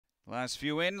Last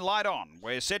few in, light on.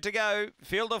 We're set to go.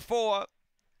 Field of 4.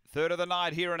 Third of the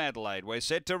night here in Adelaide. We're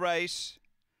set to race.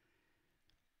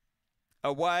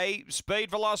 Away,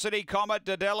 Speed Velocity Comet,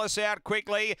 Dadelis out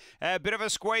quickly. A bit of a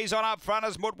squeeze on up front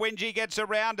as Mutwinji gets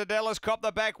around. Dadelis cop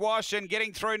the back wash and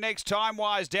getting through next Time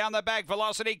Wise. Down the back,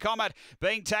 Velocity Comet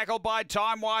being tackled by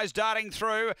Time Wise darting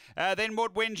through. Then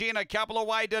Mutwinji and a couple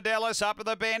away. Dadelis up to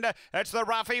the bend. It's the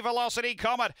roughy Velocity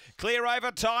Comet. Clear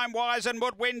over Time Wise and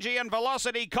Mutwinji, and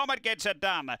Velocity Comet gets it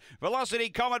done.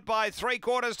 Velocity Comet by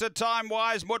 3/4 to Time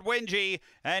Wise, Mutwinji,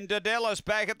 and Dadelis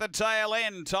back at the tail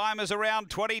end. Time is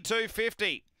around 22:50.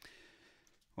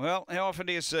 Well, how often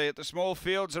do you see it? The small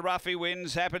fields, the roughy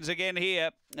wins. Happens again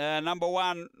here. Number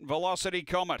 1, Velocity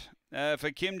Comet for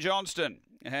Kim Johnston.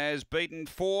 Has beaten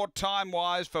 4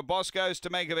 Time-wise for Bosco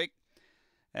Stamekovic.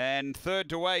 And 3rd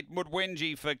to 8,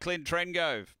 Mutwinji for Clint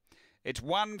Trengove. It's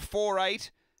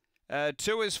 1-4-8.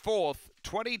 2 is 4th.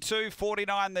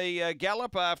 22:49 the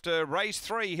gallop after race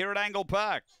 3 here at Angle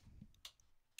Park.